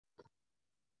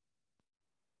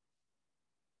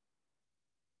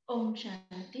Om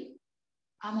Shanti.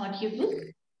 I'm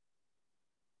audible.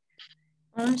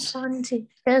 Om Shanti.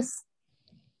 Yes.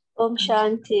 Om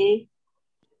Shanti.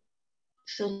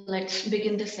 So let's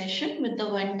begin the session with the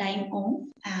one-time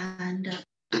Om and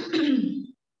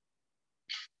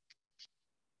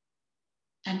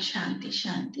and Shanti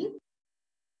Shanti.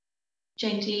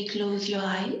 Gently close your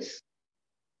eyes.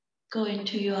 Go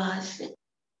into your asana.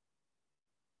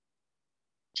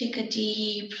 Take a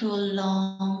deep,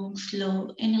 prolonged,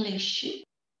 slow inhalation.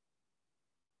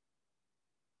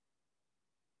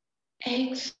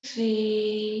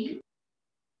 Exhale.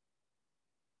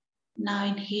 Now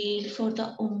inhale for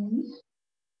the Om.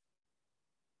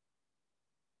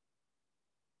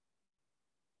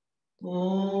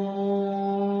 Om.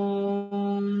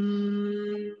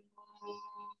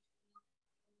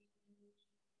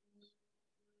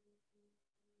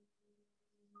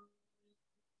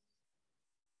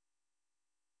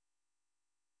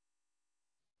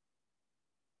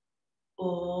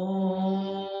 Om.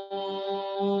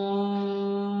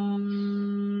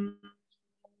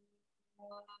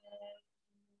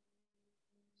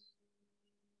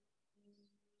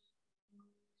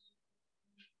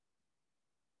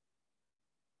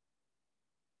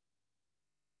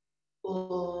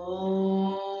 Om.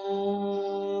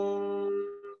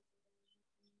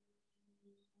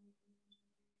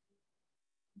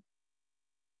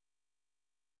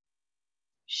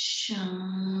 Shanti,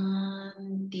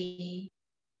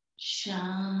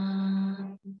 Shanti,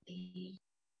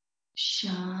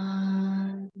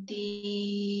 Shanti.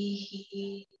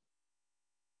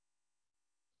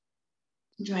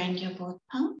 Join your both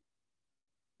palm,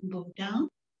 bow down.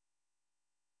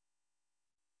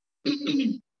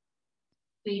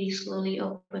 Very slowly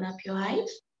open up your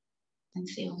eyes and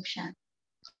say Om Shanti.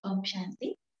 Om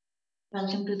Shanti.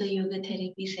 Welcome to the yoga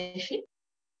therapy session.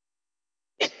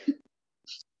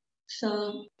 So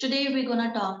today we're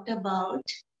gonna talk about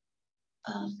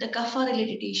the kapha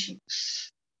related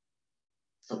issues.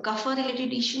 So kapha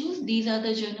related issues, these are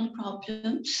the general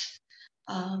problems.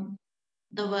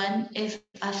 The one is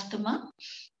asthma,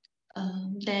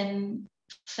 then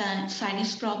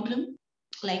sinus problem,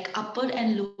 like upper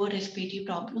and lower respiratory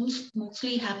problems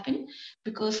mostly happen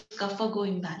because kapha go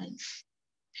imbalance.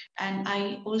 And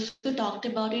I also talked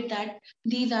about it that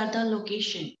these are the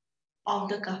location of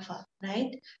the kapha,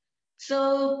 right?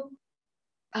 So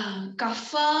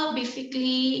kapha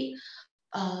basically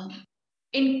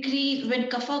increase when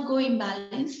kapha go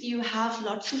imbalance, you have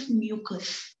lots of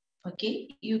mucus. Okay,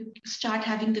 you start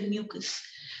having the mucus.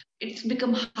 It's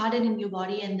become hardened in your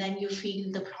body, and then you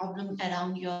feel the problem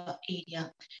around your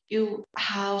area. You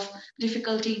have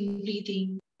difficulty in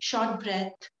breathing, short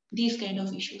breath, these kind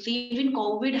of issues. Even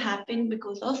COVID happened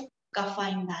because of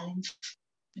kapha imbalance.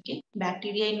 Okay,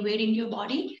 bacteria invading your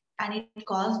body and it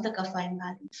caused the kapha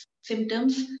imbalance.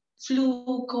 Symptoms: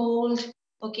 flu, cold.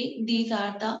 Okay, these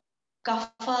are the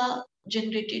kapha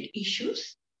generated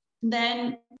issues.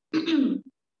 Then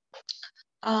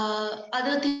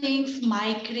other things,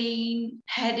 migraine,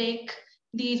 headache,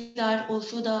 these are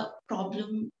also the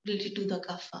problem related to the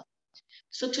kapha.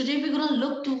 So today we're going to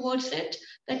look towards it,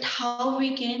 that how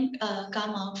we can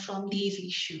come out from these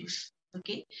issues.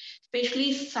 Okay,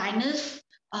 especially sinus,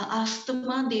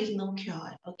 asthma, there is no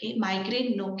cure. Okay,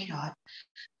 migraine, no cure.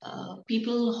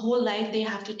 People whole life they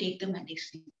have to take the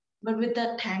medicine. But with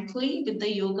the, thankfully, with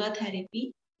the yoga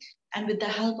therapy and with the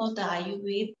help of the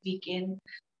Ayurveda, we can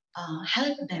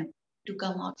help them to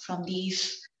come out from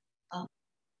these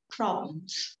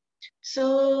problems.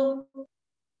 So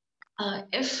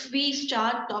if we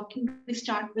start talking, we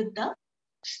start with the,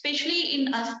 especially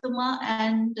in asthma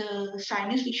and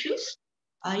sinus issues,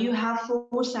 you have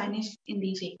 4 sinus in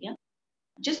this area.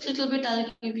 Just a little bit, I'll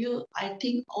give you, I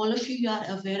think all of you are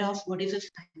aware of what is a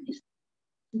sinus.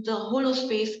 The hollow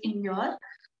space in your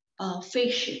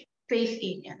face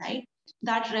area, right?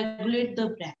 That regulate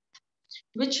the breath,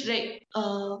 which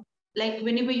like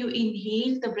whenever you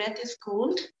inhale, the breath is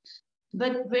cold,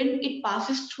 but when it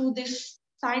passes through this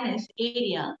sinus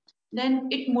area, then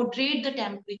it moderate the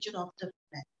temperature of the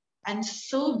breath. And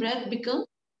so breath become,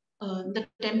 the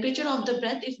temperature of the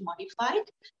breath is modified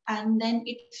and then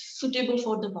it's suitable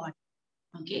for the body.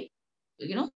 Okay.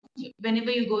 You know,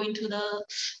 whenever you go into the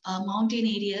mountain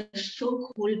area,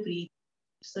 so cold breathe.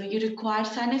 So you require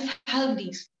sinus help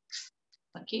these,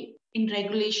 okay, in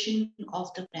regulation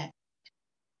of the breath.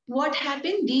 What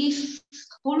happened? These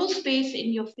hollow space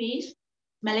in your face,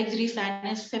 maxillary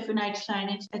sinus, saphenite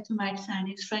sinus, ethmoid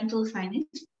sinus, frontal sinus,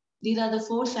 these are the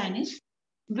 4 sinus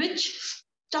which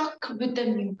stuck with the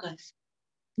mucus.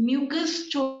 Mucus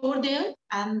store there,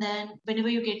 and then whenever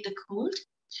you get the cold,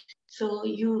 So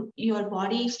your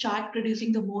body start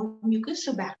producing the more mucus,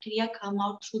 so bacteria come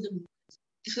out through the mucus.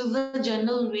 This is the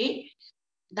general way.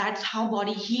 That's how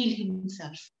body heal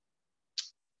himself.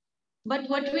 But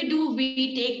what we do,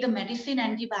 we take the medicine,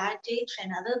 antibiotics,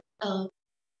 and other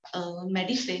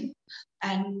medicine,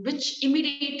 and which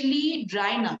immediately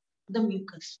drying up the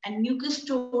mucus, and mucus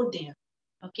stored there.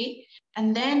 Okay,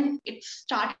 and then it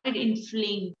started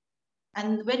inflamed,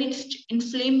 and when it's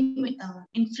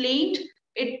inflamed,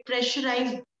 it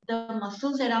pressurized the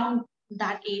muscles around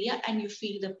that area, and you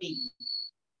feel the pain.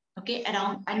 Okay,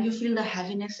 around, and you feel the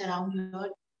heaviness around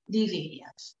these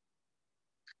areas.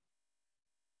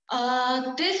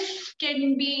 This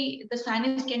can be, the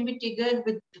sinus can be triggered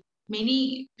with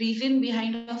many reasons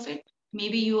behind of it.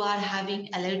 Maybe you are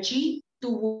having allergy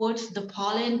towards the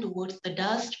pollen, towards the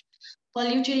dust,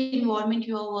 polluted environment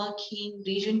you are working,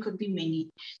 reason could be many.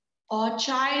 Or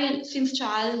since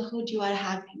childhood you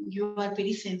are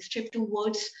very sensitive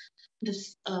towards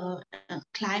this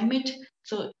climate.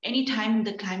 So anytime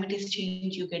the climate is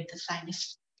changed, you get the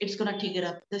sinus. It's gonna trigger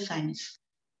up the sinus.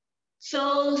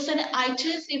 So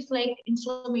sinusitis is like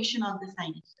inflammation of the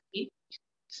sinus. Okay.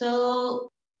 So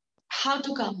how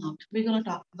to come out? We're gonna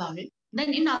talk about it.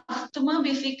 Then in asthma,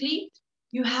 basically,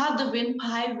 you have the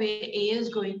windpipe where air is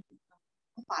going,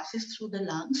 passes through the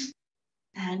lungs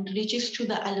and reaches to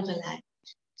the alveoli.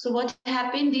 So what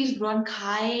happened? These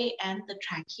bronchi and the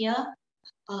trachea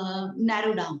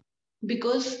narrow down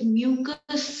because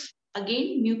mucus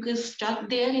stuck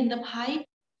there in the pipe,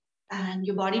 and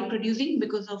your body producing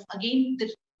because of, again,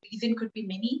 the reason could be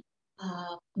many,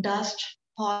 dust,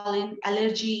 pollen,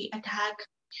 allergy attack,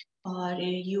 or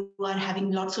you are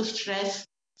having lots of stress.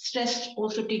 Stress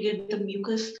also triggered the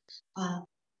mucus.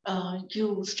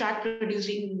 You start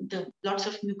producing the lots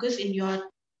of mucus in your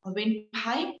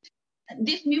windpipe.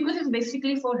 This mucus is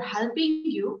basically for helping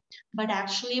you, but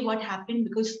actually what happened,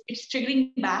 because it's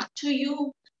triggering back to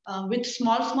you with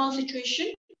small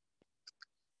situation,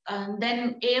 and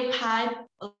then the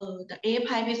air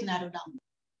pipe is narrowed down,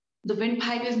 the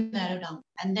windpipe is narrowed down,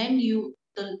 and then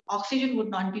the oxygen would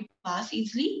not be passed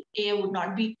easily, air would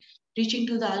not be reaching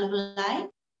to the alveoli,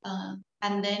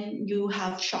 and then you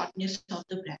have shortness of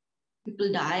the breath.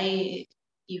 People die,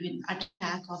 even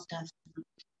attack of the asthma.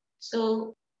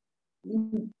 So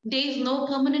there is no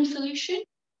permanent solution.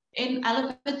 In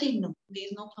allopathy, no, there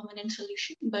is no permanent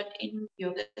solution. But in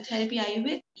yoga therapy,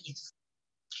 Ayurveda, yes.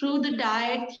 Through the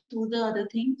diet, through the other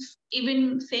things,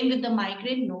 even same with the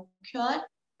migraine, no cure.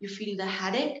 You feel the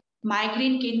headache.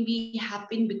 Migraine can be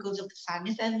happen because of the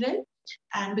sinus as well,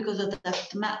 and because of the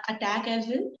asthma attack as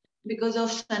well, because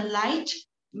of sunlight,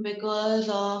 because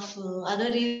of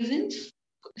other reasons,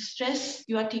 stress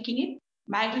you are taking it.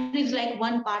 Migraine is like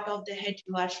one part of the head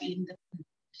you are feeling the.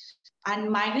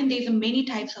 And migraine, there's many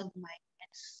types of migraine.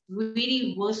 It's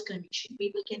very worse condition.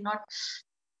 People cannot,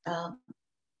 uh,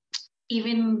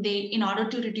 even they, in order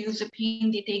to reduce the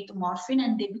pain, they take the morphine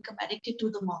and they become addicted to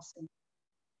the morphine.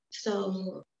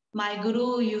 So my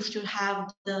guru used to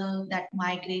have that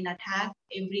migraine attack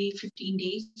every 15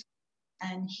 days.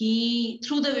 And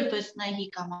through the Vipassana, he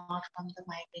come out from the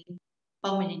migraine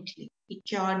permanently. He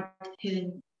cured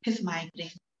his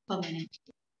migraine permanently.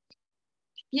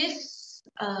 Yes,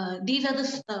 these are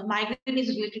the migraine is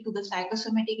related to the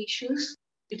psychosomatic issues,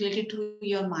 related to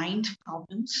your mind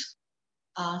problems,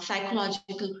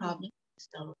 psychological problems.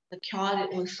 So the cure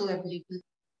is also available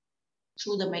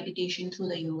through the meditation, through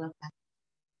the yoga practice.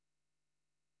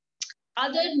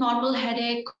 Other normal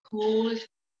headache, cold,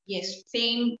 yes,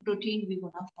 same routine we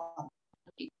gonna follow.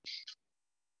 Okay.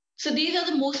 So these are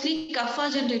the mostly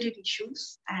kapha generated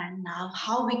issues, and now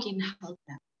how we can help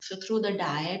them. So through the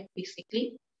diet,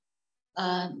 basically.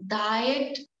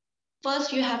 Diet,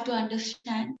 first you have to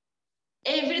understand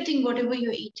everything, whatever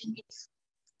you're eating, it's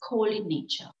cold in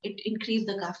nature. It increases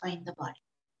the kapha in the body.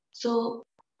 So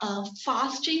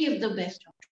fasting is the best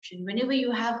option. Whenever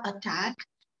you have attack,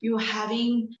 you're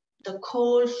having the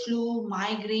cold, flu,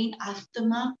 migraine,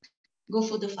 asthma, go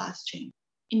for the fasting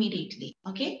immediately.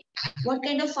 Okay. What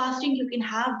kind of fasting? You can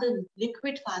have the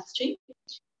liquid fasting,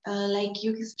 like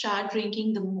you can start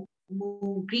drinking the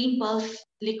green pulse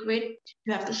liquid.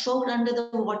 You have to soak under the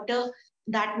water.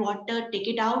 That water, take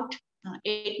it out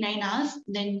 8-9 hours,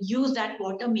 then use that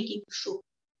water making soup.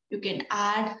 You can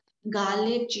add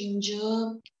garlic,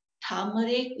 ginger,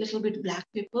 turmeric, little bit black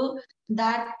pepper.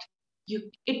 That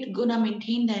it gonna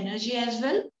maintain the energy as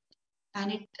well,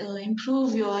 and it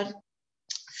improve your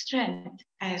strength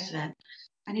as well,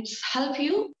 and it's help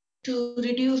you to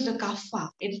reduce the kapha.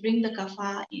 It bring the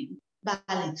kapha in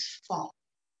balance form.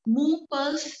 Moon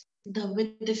pulse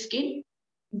with the skin.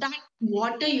 That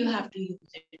water you have to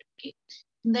use it. Okay.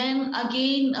 Then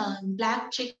again,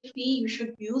 black chickpea you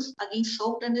should use, again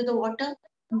soaked under the water.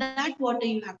 That water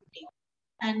you have to take.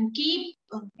 And keep,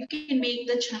 you can make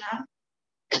the chana,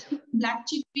 black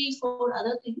chickpea for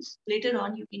other things. Later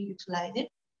on you can utilize it.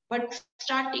 But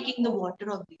start taking the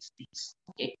water of these things.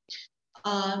 Okay.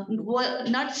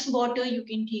 Nuts water you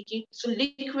can take it. So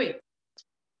liquid.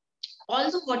 All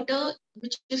the water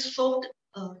which is soaked,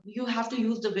 you have to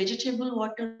use the vegetable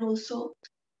water also.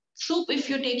 Soup, if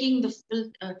you're taking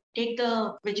take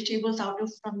the vegetables out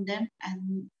of from them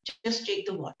and just take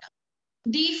the water.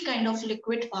 These kind of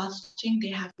liquid fasting, they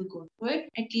have to go through it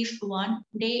at least one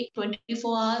day,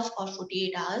 24 hours or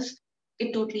 48 hours.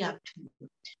 It totally up to you.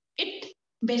 It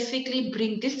basically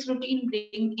this routine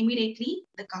bring immediately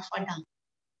the kapha down.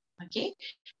 Okay,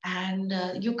 and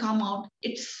you come out,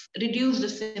 it's reduce the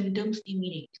symptoms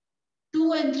immediately.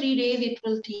 2 and 3 days it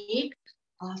will take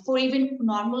for even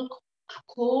normal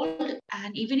cold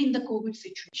and even in the COVID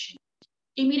situation.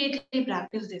 Immediately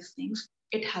practice these things.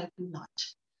 It helps you a lot.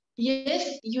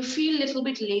 Yes, you feel a little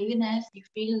bit laziness, you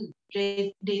feel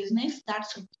dizziness.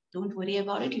 That's okay. Don't worry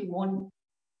about it. You won't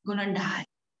gonna die.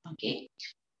 Okay.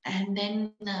 And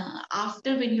then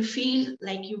after, when you feel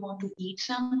like you want to eat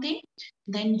something,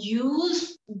 then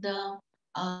use the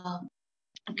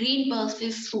green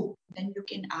pulses soup. Then you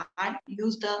can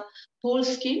use the whole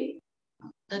skin,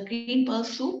 the green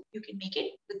pulse soup. You can make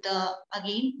it with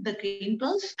the green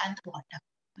pulse and the water.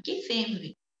 Okay, same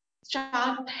way.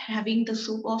 Start having the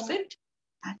soup of it,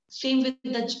 and same with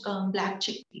the black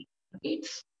chickpea. Okay,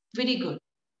 it's very good.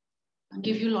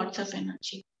 Give you lots of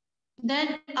energy.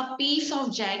 Then a piece of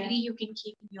jaggery you can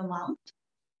keep in your mouth.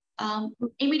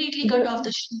 Immediately cut off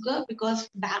the sugar, because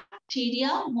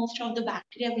bacteria, most of the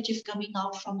bacteria which is coming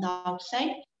out from the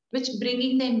outside, which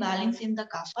bringing the imbalance in the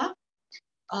kapha,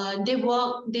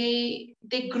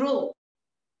 they grow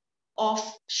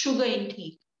off sugar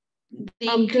intake. They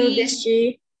increase.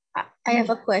 I have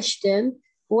a question.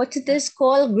 What is this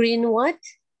called? Green what?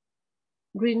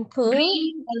 Green pearl?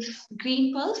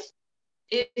 Green pulse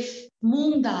is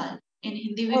moong dal. In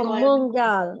Hindi we call moong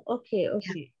dal. Okay,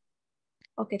 okay.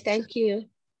 Yeah. Okay, thank you.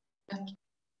 Okay.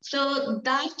 So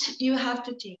that you have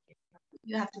to take it.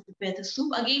 You have to prepare the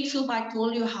soup. Again, soup, I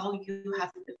told you how you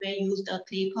have to prepare. Use the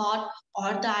clay pot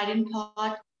or the iron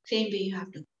pot. Same way you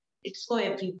have to. It's for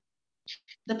everyone.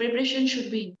 The preparation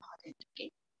should be important.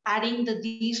 Okay. Adding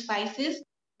these spices,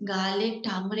 garlic,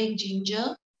 turmeric,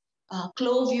 ginger,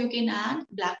 clove you can add,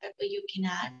 black pepper you can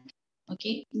add.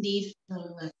 Okay. These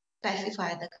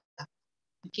pacify the cup.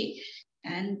 Okay.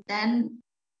 And then,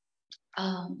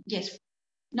 yes.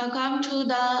 Now come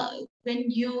to when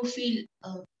you feel,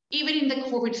 even in the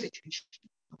COVID situation,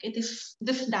 okay, this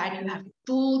diet you have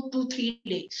 2 to 3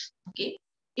 days, okay.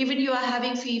 Even you are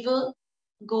having fever,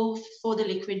 go for the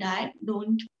liquid diet.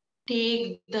 Don't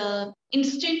take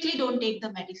instantly don't take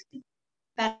the medicine,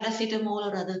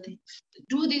 paracetamol or other things.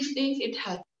 Do these things, it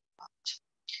helps a lot.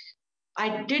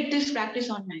 I did this practice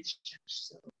on myself,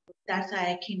 so that's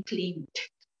why I can claim it.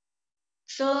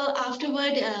 So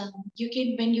afterward, you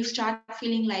can, when you start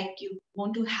feeling like you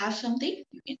want to have something,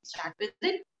 you can start with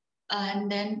it.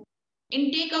 And then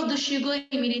intake of the sugar,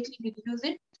 immediately reduce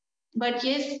it. But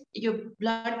yes, your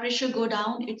blood pressure go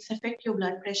down, it's affect your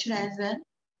blood pressure as well.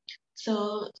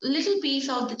 So little piece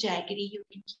of the jaggery you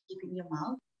can keep in your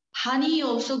mouth. Honey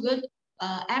also good.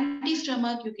 Empty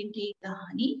stomach, you can take the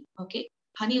honey. Okay,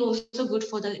 honey also good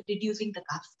for the reducing the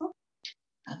cough.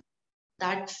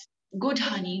 That's good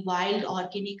honey, wild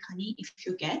organic honey. If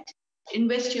you get,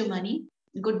 invest your money.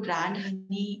 Good brand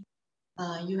honey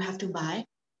you have to buy.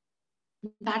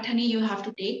 That honey you have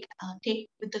to take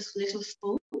with this little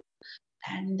spoon,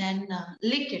 and then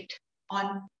lick it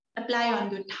on, apply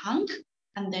on your tongue,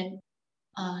 and then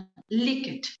lick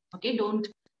it. Okay, don't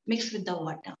mix with the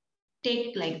water.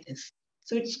 Take like this.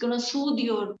 So it's gonna soothe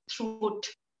your throat.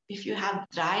 If you have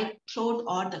dry throat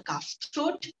or the cough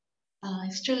throat,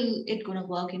 still it's gonna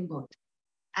work in both.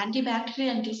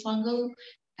 Antibacterial, antifungal,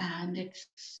 and it's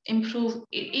improve.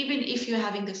 Even if you're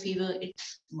having the fever,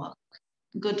 it's work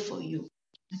good for you.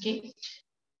 Okay.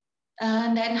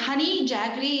 And then honey,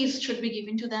 jaggery should be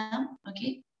given to them.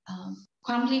 Okay.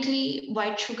 Completely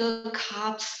white sugar,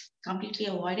 carbs, completely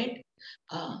avoided.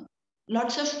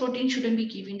 Lots of protein shouldn't be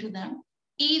given to them.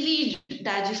 Easy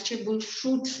digestible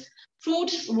fruits.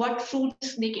 What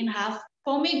fruits they can have?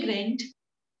 Pomegranate.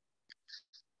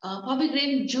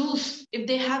 Pomegranate juice, if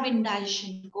they have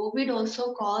indigestion. COVID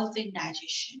also caused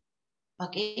indigestion.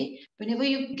 Okay. Whenever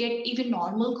you get even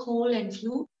normal cold and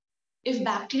flu, if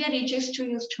bacteria reaches to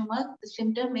your stomach, the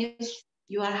symptom is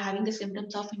you are having the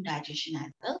symptoms of indigestion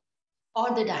as well,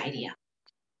 or the diarrhea.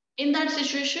 In that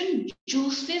situation,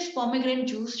 juices, pomegranate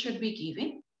juice should be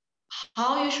given.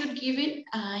 How you should give it?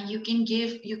 You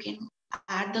can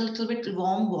add a little bit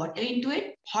warm water into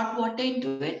it, hot water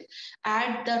into it,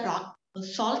 add the rock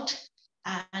salt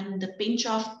and the pinch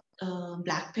of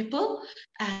black pepper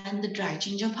and the dry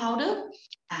ginger powder,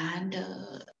 and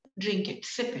drink it,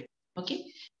 sip it. Okay.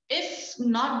 If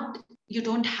not, you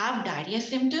don't have diarrhea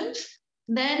symptoms,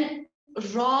 then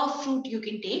raw fruit you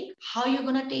can take. How you're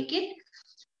gonna take it?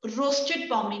 Roasted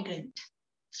pomegranate.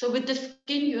 So with the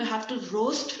skin, you have to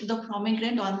roast the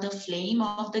pomegranate on the flame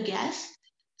of the gas,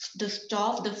 the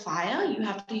stove, the fire. You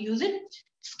have to use it.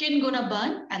 Skin gonna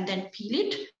burn, and then peel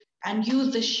it and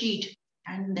use the sheet,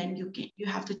 and then you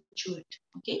have to chew it.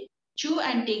 Okay, chew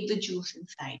and take the juice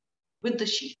inside with the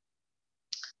sheet.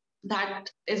 That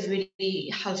is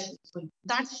very helpful for you.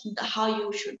 That's how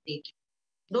you should take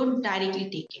it. Don't directly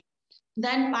take it.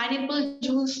 Then pineapple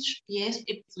juice, yes,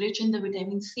 it's rich in the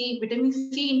vitamin C. Vitamin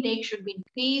C intake should be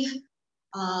increased.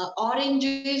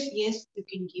 Oranges, yes, you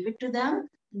can give it to them,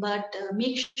 but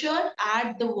make sure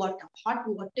add the water, hot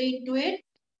water into it.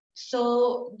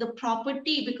 So the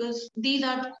property, because these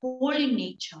are cold in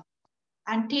nature,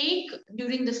 and take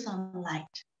during the sunlight.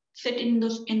 Sit in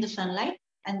the sunlight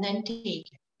and then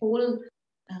take it. Whole.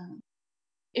 Uh,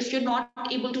 if you're not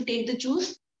able to take the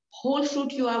juice, whole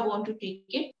fruit you are want to take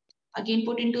it. Again,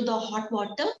 put into the hot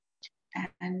water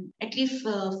and at least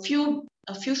a few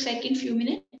seconds, few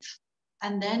minutes,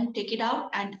 and then take it out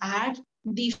and add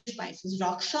these spices: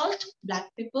 rock salt, black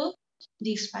pepper,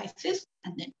 these spices,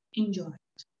 and then enjoy.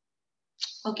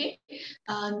 Okay,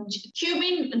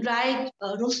 cumin, dried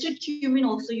roasted cumin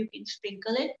also you can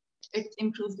sprinkle it. It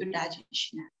improves your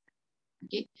digestion.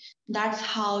 Okay, that's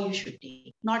how you should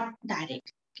take, not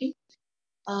direct. Okay,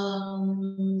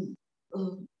 um,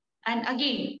 uh, and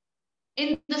again,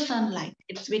 in the sunlight,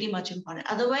 it's very much important.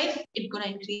 Otherwise, it's gonna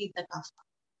increase the kapha.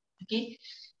 Okay,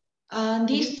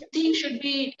 these things should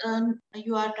be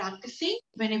you are practicing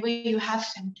whenever you have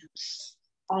symptoms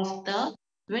of the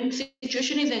when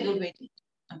situation is aggravated.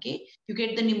 Okay, you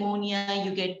get the pneumonia,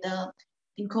 you get the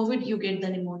in COVID, you get the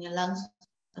pneumonia, lungs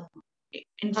uh,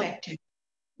 infected.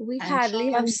 We And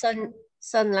hardly so, have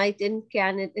sunlight in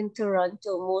Canada, in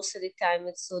Toronto. Most of the time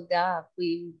it's so dark.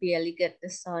 We barely get the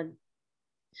sun.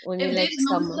 Only if like there's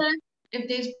no summer. sun, if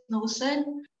there's no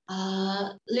sun,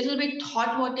 little bit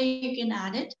hot water you can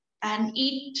add it and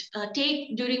eat.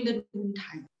 Take during the noon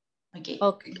time. Okay,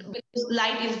 Okay. because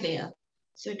light is there,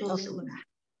 so it also Okay. gonna happen.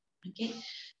 Okay,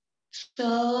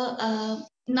 so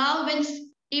now when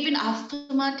even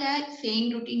asthma attack,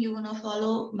 same routine you're gonna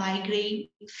follow. Migraine,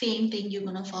 same thing you're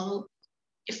gonna follow.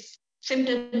 If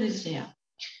symptom is there,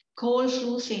 cold,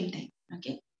 flu, same thing.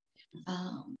 Okay.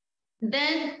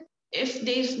 Then if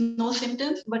there's no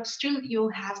symptoms, but still you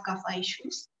have kapha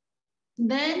issues,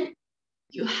 then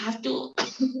you have to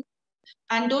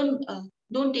and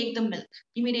don't take the milk.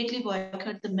 Immediately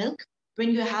boycott the milk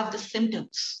when you have the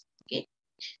symptoms. Okay,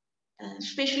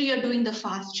 especially you're doing the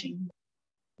fasting.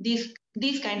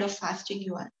 These kind of fasting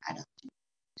you are adopting.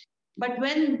 But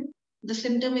when the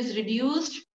symptom is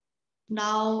reduced,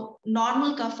 now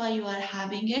normal kapha you are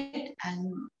having it,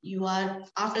 and you are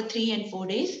after 3 and 4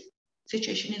 days,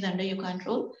 situation is under your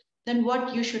control. Then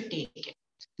what you should take it.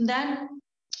 Then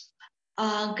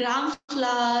gram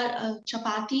flour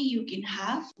chapati you can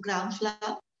have, gram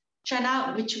flour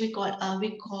chana, which we call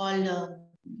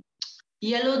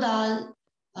yellow dal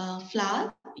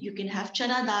flour. You can have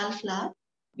chana dal flour,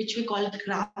 which we call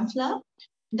gram flour.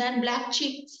 Then black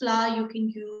chick flour you can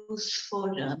use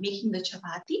for making the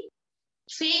chapati.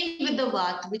 Same with the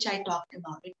vat, which I talked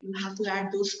about it. You have to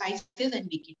add those spices and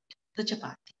make it the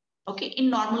chapati. Okay, in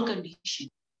normal condition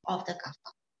of the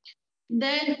kapha.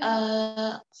 Then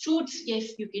fruits,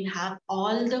 yes, you can have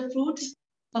all the fruits.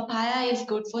 Papaya is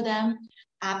good for them.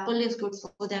 Apple is good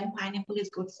for them. Pineapple is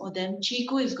good for them.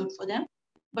 Chiku is good for them,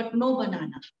 but no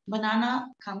banana. Banana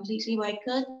completely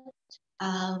boycott.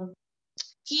 Um,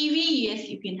 Kiwi, yes,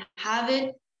 you can have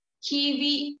it.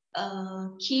 Kiwi,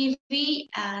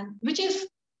 and which is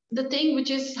the thing which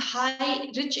is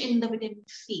rich in the vitamin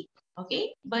C.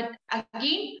 Okay, but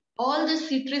again, all the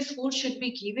citrus food should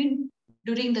be given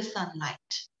during the sunlight.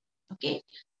 Okay,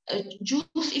 juice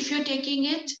if you're taking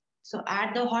it, so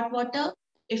add the hot water.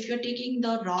 If you're taking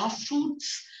the raw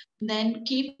fruits, then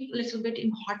keep a little bit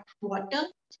in hot water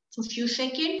for a few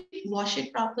seconds, wash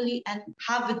it properly, and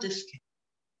have with the skin.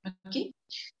 Okay,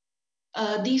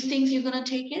 these things you're gonna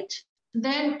take it.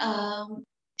 Then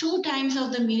 2 times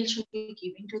of the meal should be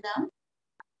given to them.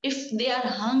 If they are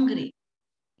hungry,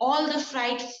 all the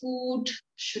fried food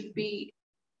should be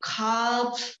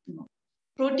carbs. No.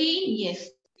 Protein, yes,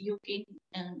 you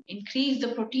can increase the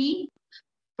protein.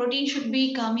 Protein should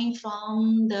be coming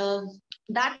from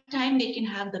that time they can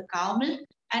have the cow milk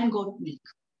and goat milk.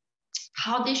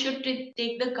 How they should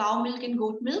take the cow milk and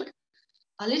goat milk?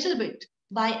 A little bit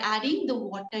by adding the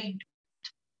water into it.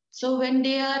 So when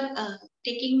they are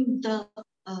taking the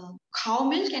cow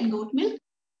milk and goat milk,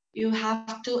 you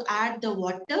have to add the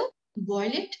water,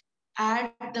 boil it,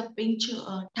 add the pinch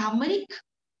turmeric,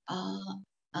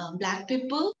 black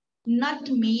pepper,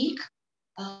 nutmeg,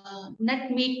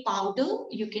 nutmeg powder,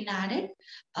 you can add it.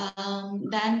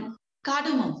 Then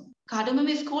cardamom. Cardamom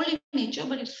is cold in nature,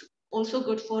 but it's also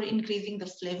good for increasing the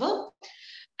flavor.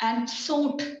 And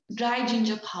salt, dry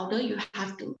ginger powder, you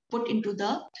have to put into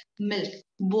the milk.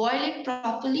 Boil it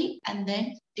properly and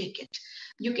then take it.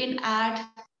 You can add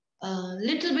a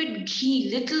little bit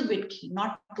ghee,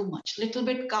 not too much. Little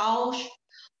bit cow,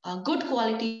 good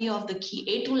quality of the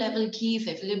ghee. A2 level ghee is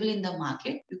available in the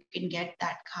market. You can get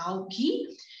that cow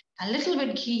ghee. A little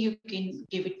bit ghee, you can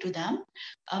give it to them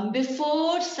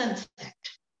before sunset.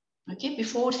 Okay,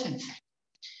 before sunset.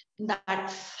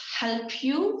 That help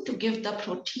you to give the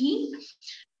protein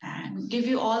and give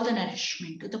you all the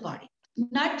nourishment to the body.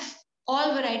 Nuts,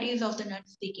 all varieties of the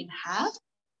nuts they can have.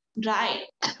 Dry,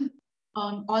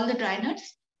 on all the dry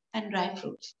nuts and dry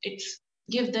fruits. It's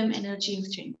give them energy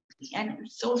instantly. And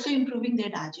it's also improving their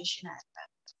digestion as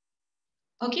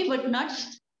well. Okay, but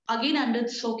nuts, again,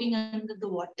 soaking under the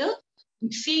water.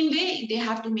 Same way, they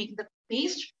have to make the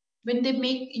paste. When they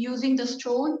make using the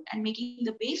stone and making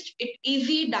the paste, it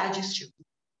easy digestible.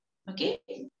 Okay,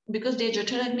 because their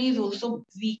𝐸𝐺 is also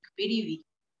weak, very weak.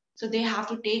 So they have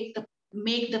to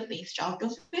make the paste out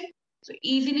of it. So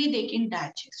easily they can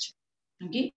digest.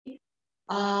 Okay.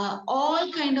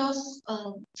 All kind of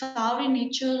sour in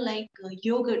nature like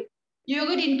yogurt.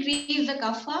 Yogurt increase the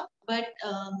kapha, but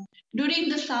during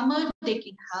the summer they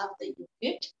can have the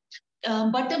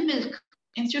yogurt. Buttermilk,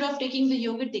 instead of taking the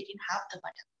yogurt, they can have the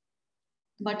butter.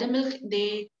 Buttermilk,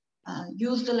 they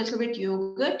use a little bit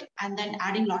yogurt and then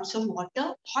adding lots of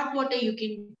water. Hot water you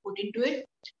can put into it.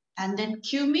 And then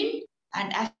cumin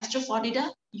and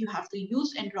asafoetida you have to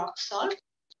use and rock salt.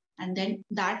 And then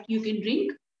that you can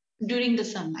drink during the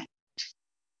sunlight,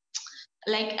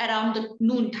 like around the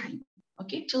noon time.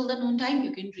 Okay, till the noon time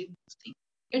you can drink this thing.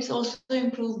 It's also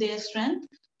improve their strength.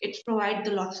 It's provide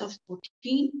the lots of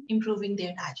protein, improving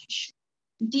their digestion.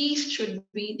 These should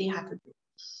be they have to do.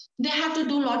 They have to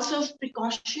do lots of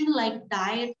precaution like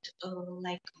diet,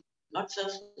 like lots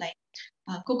of like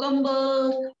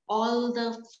cucumber, all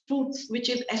the fruits which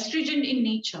is astringent in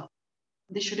nature.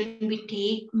 They shouldn't be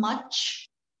take much.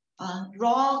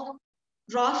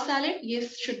 Raw salad,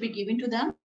 yes, should be given to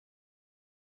them.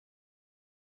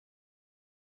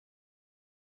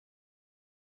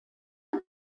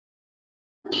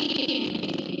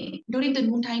 During the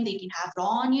noontime, they can have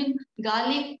raw onion,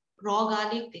 garlic, raw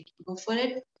garlic, they can go for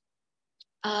it.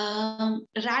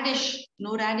 Radish,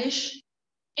 no radish.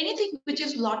 Anything which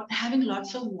is having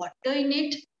lots of water in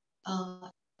it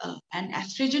and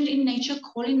astringent in nature,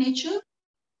 cold in nature,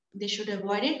 they should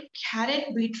avoid it.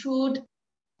 Carrot, beetroot,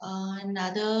 and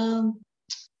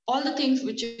all the things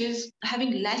which is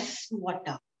having less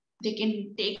water, they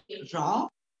can take it raw.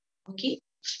 Okay,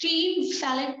 steamed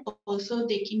salad also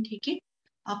they can take it.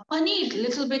 Paneer,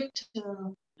 little bit,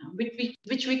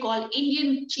 which we call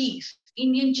Indian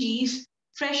cheese,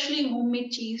 freshly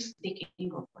homemade cheese, they can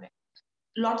go for it.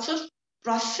 Lots of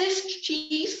processed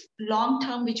cheese, long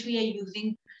term, which we are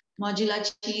using, mozzarella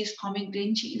cheese,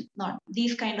 pomegranate cheese, not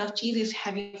these kind of cheese is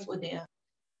heavy for their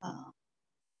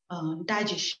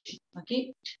digestion.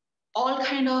 Okay, all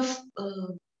kind of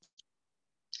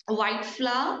white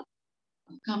flour,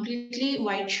 completely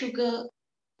white sugar,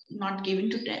 not given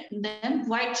to them,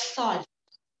 white salt,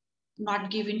 not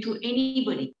given to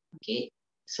anybody. Okay,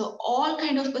 so all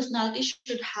kind of personalities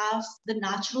should have the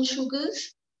natural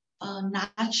sugars,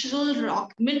 natural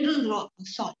mineral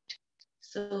salt.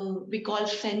 So we call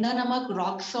senda namak,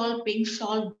 rock salt, pink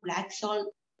salt, black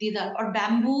salt. These are, or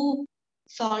bamboo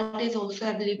salt is also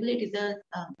available. It is a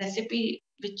recipe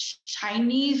which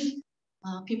Chinese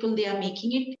people, they are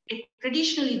making it.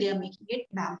 Traditionally, they are making it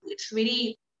bamboo. It's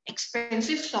very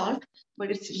expensive salt, but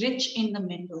it's rich in the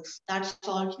minerals. That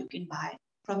salt you can buy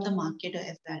from the market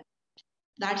as well.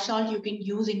 That salt you can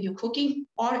use in your cooking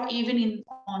or even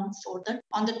on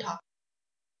the top.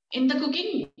 In the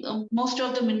cooking, most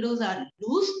of the minerals are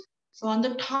loose. So on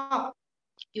the top,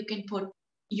 you can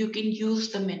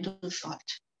use the mineral salt.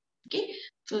 Okay.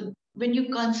 So when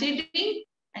you're considering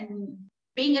and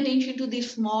paying attention to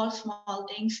these small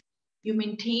things, you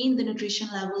maintain the nutrition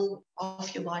level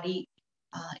of your body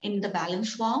in the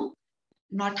balance form,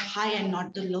 not high and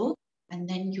not the low. and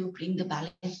then you bring the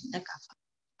balance in the kapha.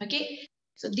 Okay,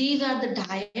 so these are the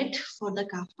diet for the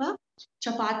kapha.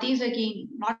 Chapatis, again,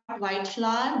 not white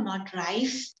flour, not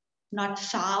rice, not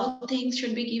sour things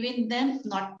should be given them,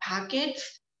 not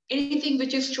packets. Anything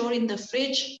which is stored in the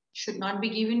fridge should not be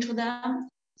given to them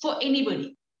for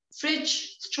anybody.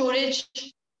 Fridge, storage,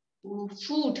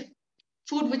 food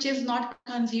which is not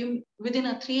consumed within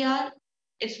a 3 hour,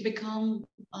 it's become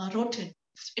rotten.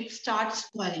 It starts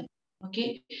spoiling,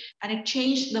 okay? And it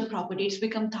changed the property. It's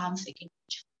become tamasic in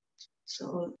nature.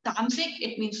 So tamasic,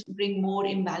 it means bring more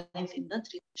imbalance in the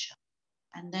tridosha.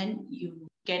 And then you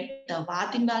get the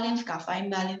vata imbalance, kapha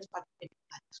imbalance, pitta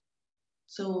imbalance.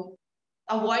 So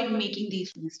avoid making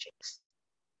these mistakes.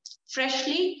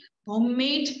 Freshly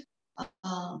homemade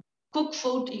cooked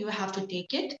food, you have to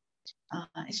take it,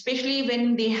 especially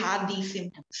when they have these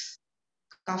symptoms.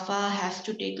 Kapha has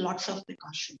to take lots of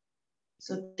precaution.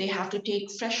 So they have to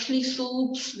take freshly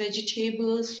soups,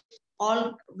 vegetables,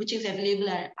 all which is available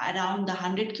around the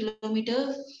 100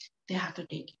 kilometers, they have to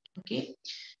take it, okay?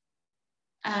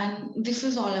 And this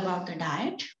is all about the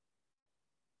diet.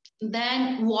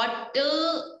 Then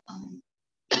water,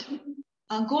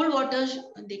 cold water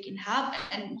they can have,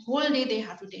 and whole day they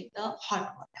have to take the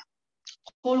hot water.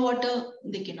 Cold water,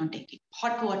 they cannot take it.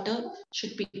 Hot water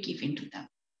should be given to them.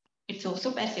 It's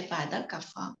also pacify the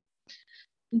kapha.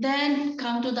 Then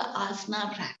come to the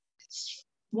asana practice.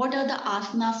 What are the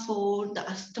asana for? The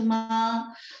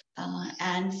asthma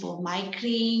and for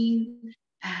migraine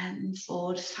and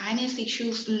for sinus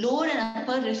issues, lower and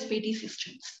upper respiratory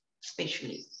systems,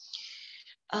 especially.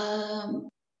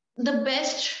 The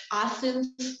best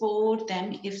asanas for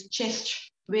them is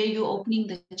chest, where you're opening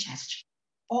the chest.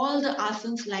 All the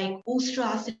asanas like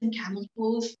Ustrasana, camel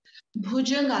pose,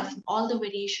 Bhujangasana, all the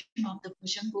variation of the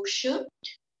Bhujang posture,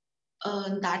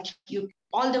 that you,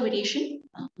 all the variation,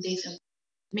 there's a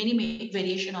many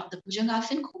variation of the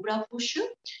Bhujangasana, cobra posture,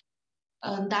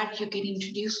 that you can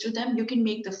introduce to them. You can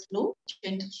make the flow,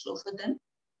 gentle flow for them.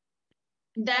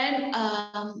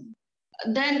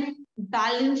 Then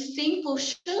balancing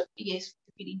posture, yes,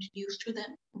 you can introduce to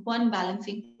them. One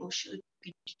balancing posture you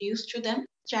can introduce to them,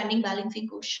 standing balancing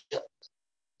posture.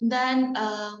 Then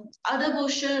other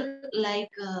posture like,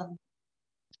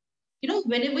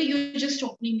 whenever you're just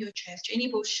opening your chest,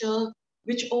 any posture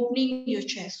which opening your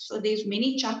chest. So there's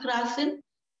many chakrasana,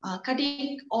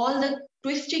 cutting all the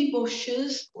twisting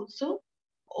postures also,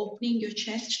 opening your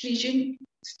chest region,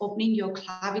 opening your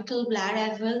clavicle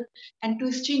bladder as well, and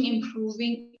twisting,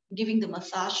 improving, giving the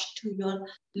massage to your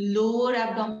lower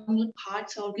abdominal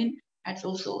parts organ. That's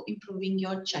also improving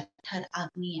your Chathar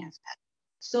Agni as well.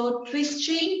 So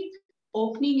twisting,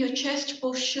 opening your chest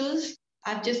postures.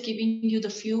 I've just given you the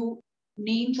few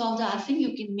names of the asana.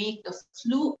 You can make the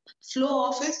flow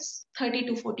of it, 30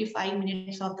 to 45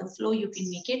 minutes of the flow, you can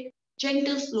make it.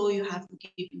 Gentle flow you have to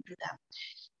give into them.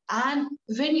 And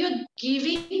when you're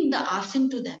giving the asana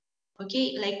to them,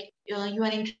 okay, like you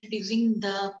are introducing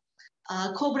the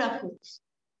cobra pose.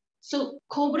 So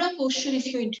cobra posture, if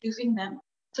you're introducing them,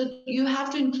 so you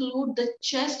have to include the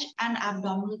chest and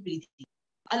abdominal breathing.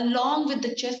 Along with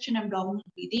the chest and abdominal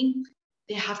breathing,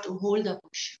 they have to hold the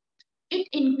posture. It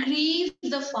increases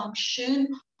the function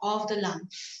of the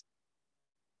lungs,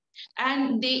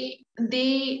 and they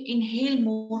inhale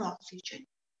more oxygen.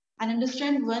 And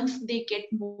understand, once they get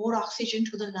more oxygen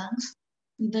to the lungs,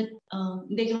 that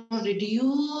they can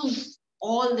reduce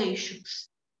all the issues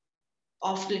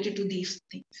of related to these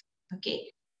things.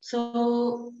 Okay,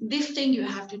 so this thing you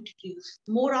have to introduce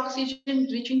more oxygen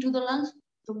reaching to the lungs,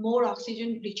 so more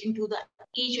oxygen reaching to the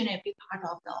each and every part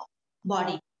of the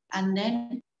body, and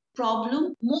then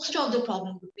most of the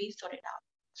problem would be sorted out.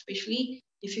 Especially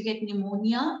if you get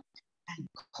pneumonia and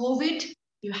COVID,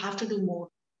 you have to do more.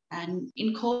 And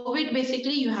in COVID,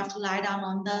 basically, you have to lie down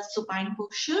on the supine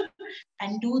posture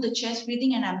and do the chest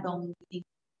breathing and abdominal breathing.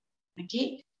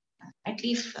 Okay, at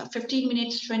least 15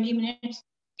 minutes, 20 minutes.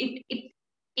 It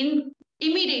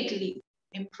immediately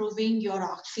improving your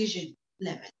oxygen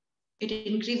level. It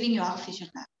increasing your oxygen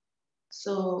level.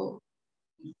 So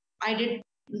I did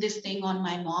this thing on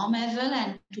my mom as well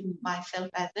and to myself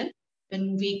as well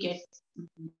when we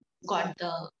got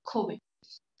the COVID.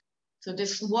 So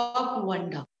this worked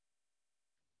wonder.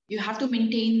 You have to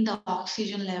maintain the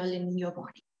oxygen level in your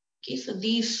body. Okay, so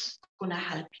these gonna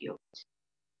help you.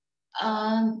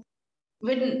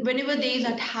 Whenever there is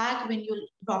attack, when you're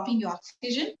dropping your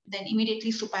oxygen, then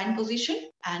immediately supine position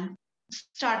and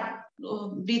start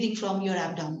breathing from your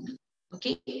abdomen.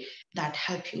 Okay, that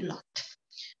helps you a lot.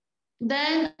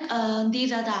 Then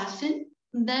these are the asana.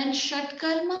 Then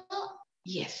Shatkarma,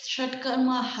 yes,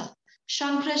 Shatkarma help.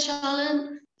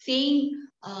 Shankrachalan, saying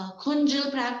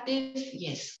Kunjal practice,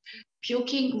 yes.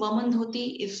 Puking Vaman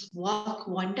Dhoti is work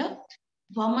wonder.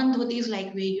 Vaman Dhoti is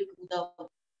like where you do the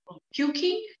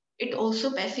puking. It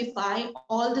also pacify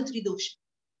all the three doshas.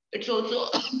 It's also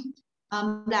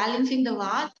balancing the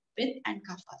Vata, Pitta and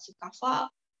Kapha. So Kapha,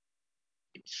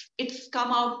 it's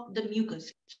come out the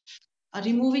mucus,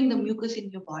 removing the mucus in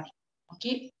your body.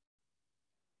 Okay.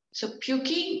 So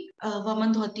puking,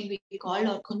 Vaman Dhoti we call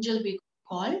or Kunjal we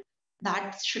call,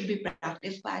 that should be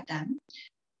practiced by them.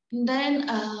 Then,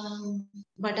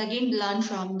 but again, learn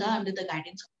from the under the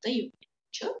guidance of the yoga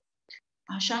teacher.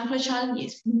 Shankrachal,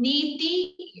 yes.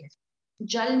 Niti, yes.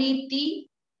 Jal Niti,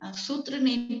 Sutra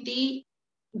Niti,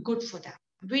 good for them.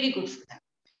 Very good for them.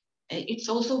 It's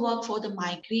also work for the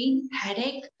migraine,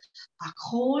 headache,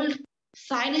 cold,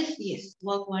 sinus, yes,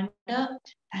 work wonder,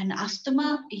 and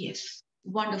asthma, yes,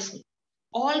 wonderful.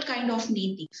 All kind of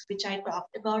nitis, which I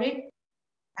talked about it.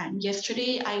 And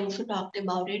yesterday I also talked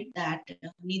about it that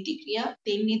Niti Kriya,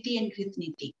 Ten Niti and Grit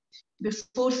Niti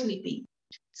before sleeping.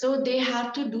 So they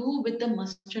have to do with the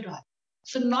mustard oil.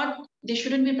 So not, they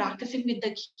shouldn't be practicing with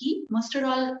the ghee. Mustard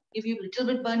oil give you a little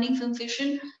bit burning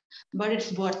sensation, but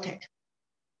it's worth it.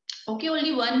 Okay,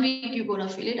 only 1 week you're gonna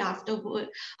feel it.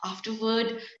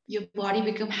 Afterward, your body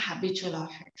become habitual of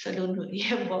it. So don't worry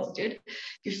about it.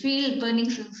 You feel burning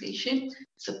sensation.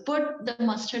 So put the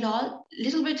mustard oil,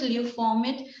 little bit till you form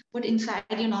it, put inside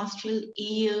your nostril,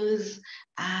 ears,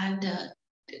 and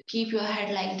keep your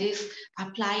head like this,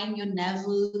 apply in your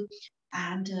navel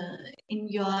and in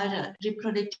your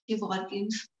reproductive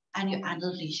organs and your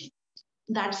anal region.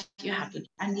 That's what you have to do.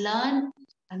 And learn,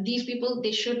 and these people,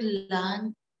 they should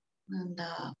learn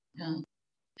the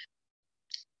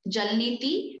Jal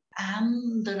Niti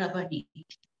and the rubber niti.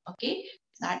 Okay,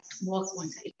 that work one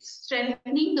side. It's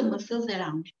strengthening the muscles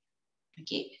around it.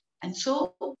 Okay, and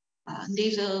so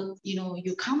there's a,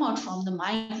 you come out from the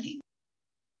migraine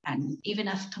and even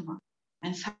asthma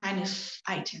and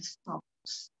sinusitis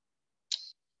problems.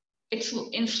 It's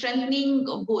in strengthening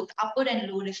both upper and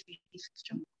lower respiratory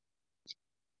system.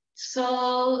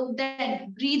 So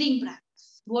then breathing practice.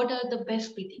 What are the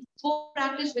best breathing? 4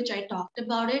 practice which I talked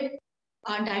about it.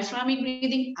 Diaphragmic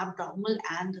breathing, abdominal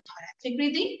and the thoracic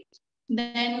breathing.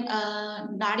 Then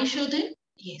Nadi Shodhan,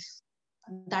 yes.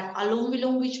 That Alom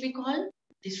Vilom which we call,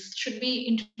 this should be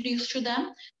introduced to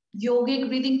them. Yogic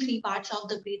breathing, 3 parts of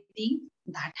the breathing,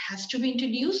 that has to be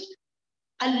introduced.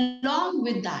 Along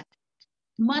with that,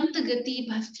 Mandagati,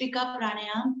 Bhastrika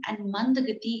Pranayam and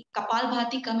Mandagati,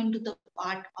 Kapalbhati come into the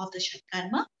part of the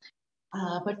Shatkarma.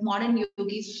 But modern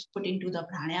yogis put into the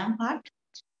pranayam part.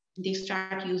 They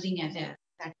start using as a,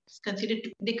 that's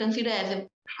considered, they consider as a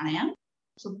pranayam.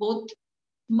 So both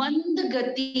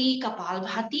Mandagati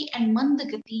Kapalbhati and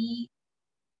Mandagati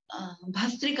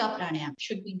Bhastrika Pranayam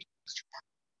should be introduced to them.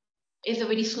 It's a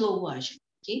very slow version.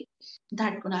 Okay,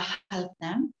 that's gonna help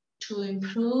them to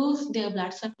improve their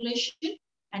blood circulation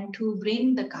and to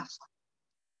bring the kapha.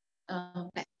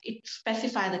 It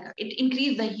specify the, it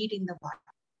increase the heat in the body.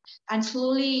 And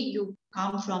slowly you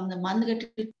come from the Mandagati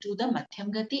to the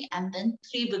Madhyam Gati and then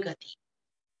Trivagati.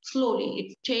 Slowly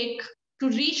it take to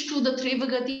reach to the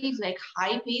Trivagati, like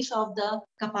high pace of the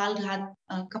Kapal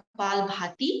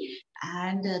Bhati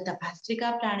and the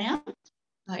Bhastrika Pranayam.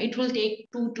 It will take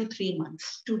 2 to 3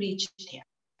 months to reach there.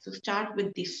 So start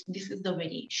with this. This is the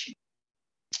variation.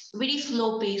 Very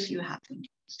slow pace you have to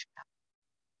introduce to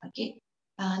that. Okay.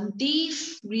 And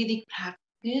these breathing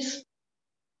practice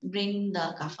bring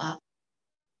the kapha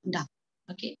down.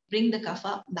 Okay, bring the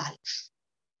kapha balance.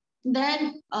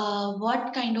 Then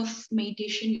what kind of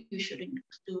meditation you should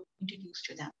introduce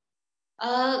to them?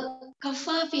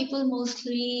 Kapha people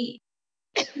mostly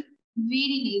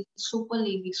very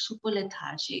lazy, super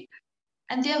lethargic,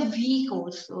 and they are weak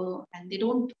also, and they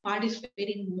don't participate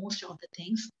in most of the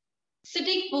things.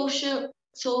 Sitting posture,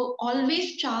 so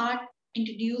always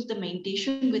introduce the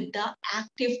meditation with the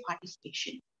active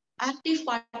participation. Active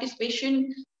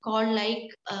participation called like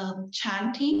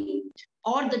chanting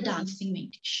or the dancing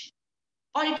meditation.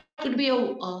 Or it could be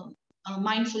a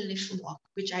mindfulness walk,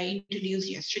 which I introduced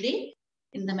yesterday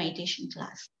in the meditation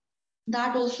class.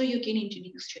 That also you can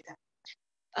introduce to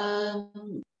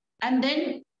them. And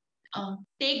then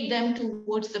take them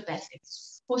towards the passive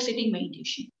for sitting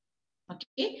meditation.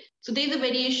 Okay, so there's a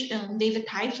variation, there's a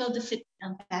types of the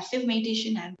passive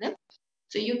meditation as well.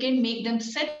 So you can make them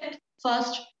sit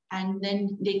first and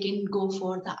then they can go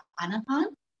for the anapan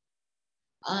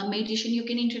meditation you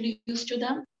can introduce to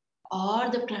them, or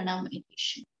the pranam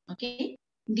meditation. Okay,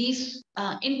 these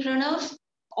in pranav,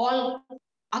 all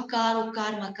akar,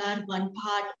 ukar, makar, one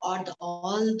part or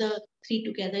all the 3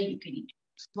 together you can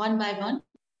introduce one by one,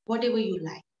 whatever you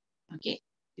like. Okay,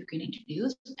 you can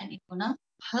introduce, and it's gonna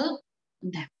help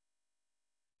them.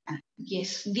 And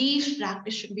yes, these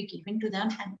practice should be given to them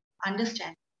and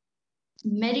understand.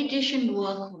 Meditation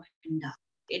work wonder.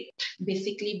 It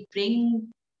basically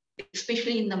bring,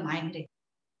 especially in the migraine.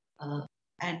 Uh,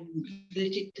 and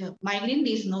related to migraine,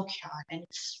 there is no cure and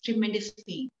it's tremendous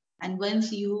pain. And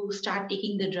once you start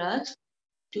taking the drugs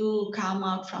to come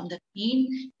out from the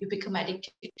pain, you become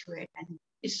addicted to it. And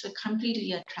it's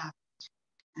completely a trap.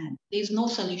 And there's no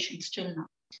solution still now.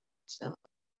 So,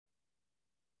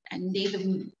 and there's a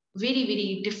very,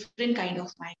 very different kind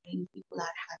of migraine people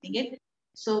are having it.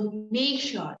 So make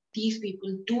sure these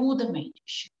people do the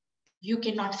meditation. You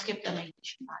cannot skip the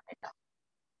meditation part at all.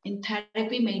 In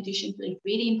therapy, meditation plays a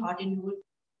very important role.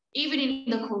 Even in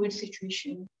the COVID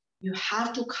situation, you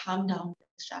have to calm down the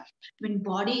stuff. When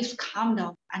body is calm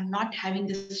down and not having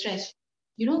the stress,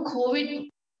 COVID,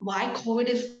 why COVID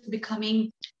is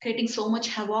creating so much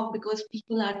havoc, because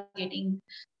people are getting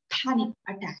panic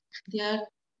attack. They are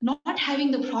not having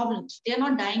the problems. They are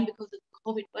not dying because of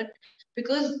COVID, but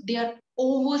because they are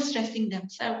overstressing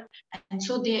themselves. And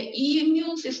so their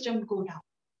immune system go down.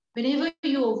 Whenever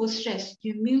you overstress,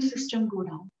 your immune system go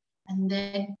down. And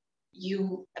then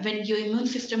when your immune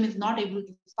system is not able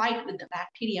to fight with the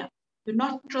bacteria, you're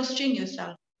not trusting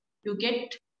yourself. You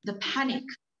get the panic.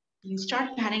 You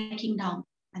start panicking down,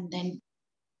 and then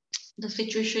the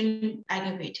situation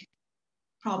aggravated,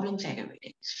 problems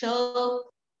aggravated.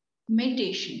 So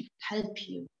meditation help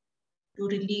you to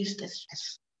release the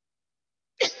stress.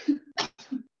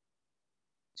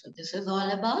 So this is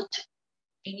all about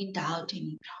any doubt,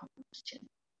 any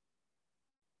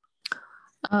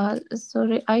problem.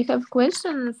 Sorry, I have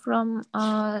question from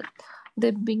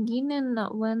the beginning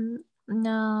when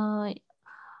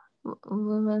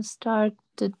we started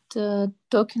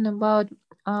talking about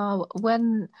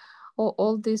when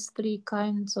all these three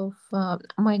kinds of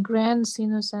migraine,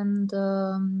 sinus, and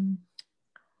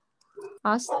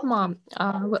asthma,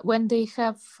 when they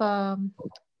have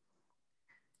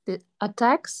the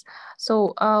attacks.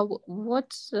 So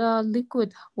what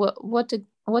liquid,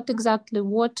 what exactly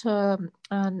water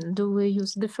do we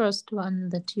use? The first one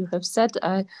that you have said,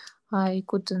 I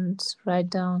couldn't write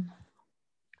down.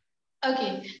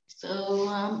 Okay, so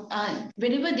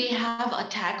whenever they have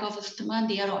attack of asthma,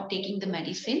 they are taking the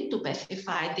medicine to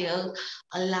pacify their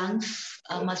lungs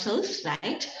muscles,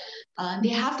 right? They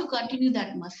have to continue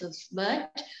that muscles,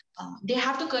 but they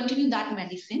have to continue that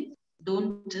medicine.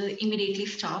 Don't immediately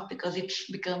stop, because it's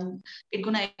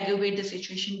gonna aggravate the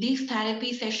situation. This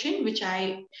therapy session, which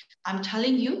I'm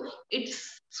telling you,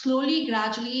 it's slowly,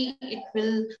 gradually, it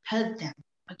will help them.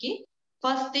 Okay,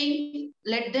 first thing,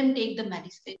 let them take the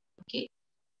medicine. Okay,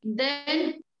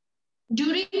 then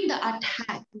during the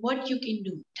attack, what you can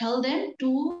do, tell them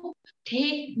to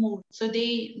take more. So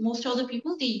most of the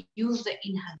people, they use the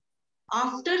inhale.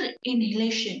 After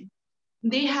inhalation,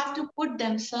 they have to put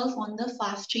themselves on the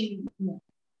fasting mode.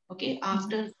 Okay,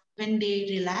 after, when they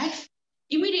relax,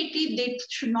 immediately they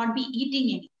should not be eating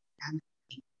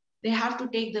anything. They have to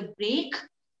take the break,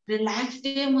 relax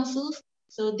their muscles,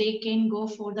 so they can go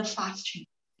for the fasting.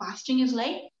 Fasting is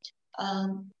like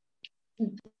um,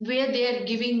 where they are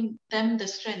giving them the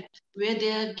strength, where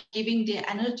they are giving their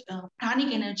energy,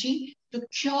 pranic energy, to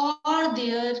cure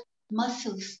their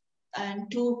muscles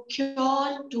and to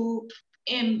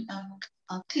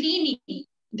cleaning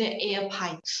the air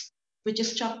pipes, which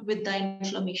is stuck with the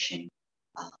inflammation,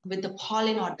 with the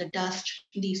pollen or the dust,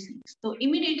 these things. So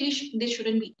immediately they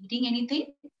shouldn't be eating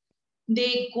anything.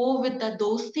 They go with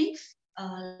those things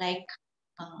like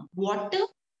water,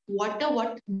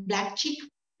 what black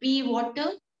chickpea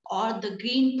water, or the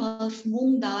green pulse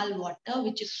moong dal water,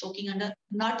 which is soaking under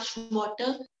nuts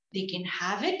water. They can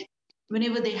have it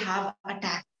whenever they have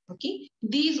attack. Okay,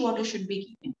 these water should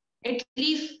be given at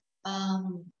least.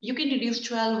 You can reduce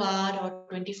 12 hours or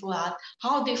 24 hours,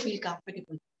 how they feel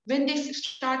comfortable. When they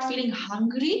start feeling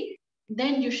hungry,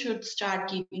 then you should start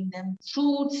giving them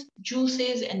fruits,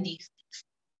 juices, and these things.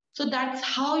 So that's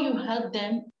how you help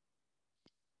them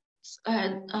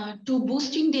to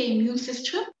boosting their immune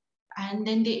system. And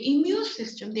then the immune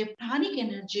system, their pranic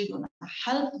energy, gonna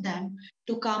help them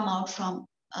to come out from,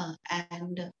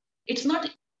 and it's not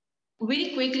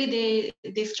very quickly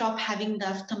they stop having the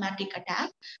asthmatic attack,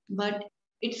 but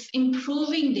it's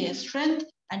improving their strength,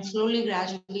 and slowly,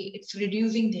 gradually, it's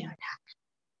reducing their attack.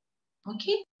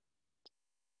 Okay.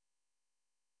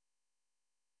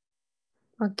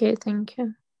 Okay, thank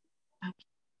you. Okay.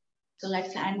 So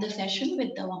let's end the session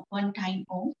with the one-time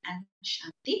Om and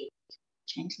Shanti.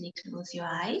 Gently close your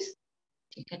eyes.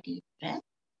 Take a deep breath.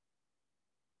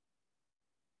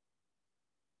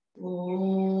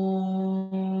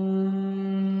 Om.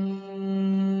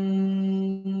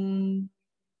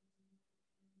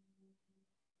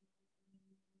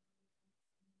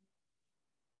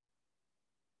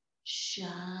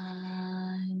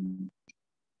 Shanti,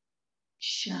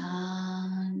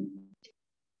 Shanti,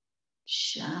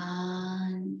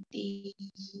 Shanti.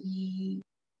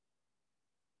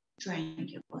 Drawing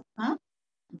your both palm,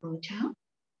 go down.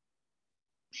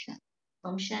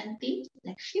 Om Shanti,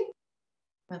 bless you.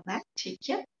 Bye-bye, take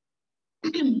care.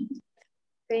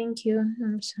 Thank you.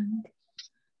 Shanti.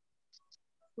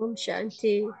 Om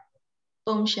Shanti.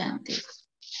 Om Shanti.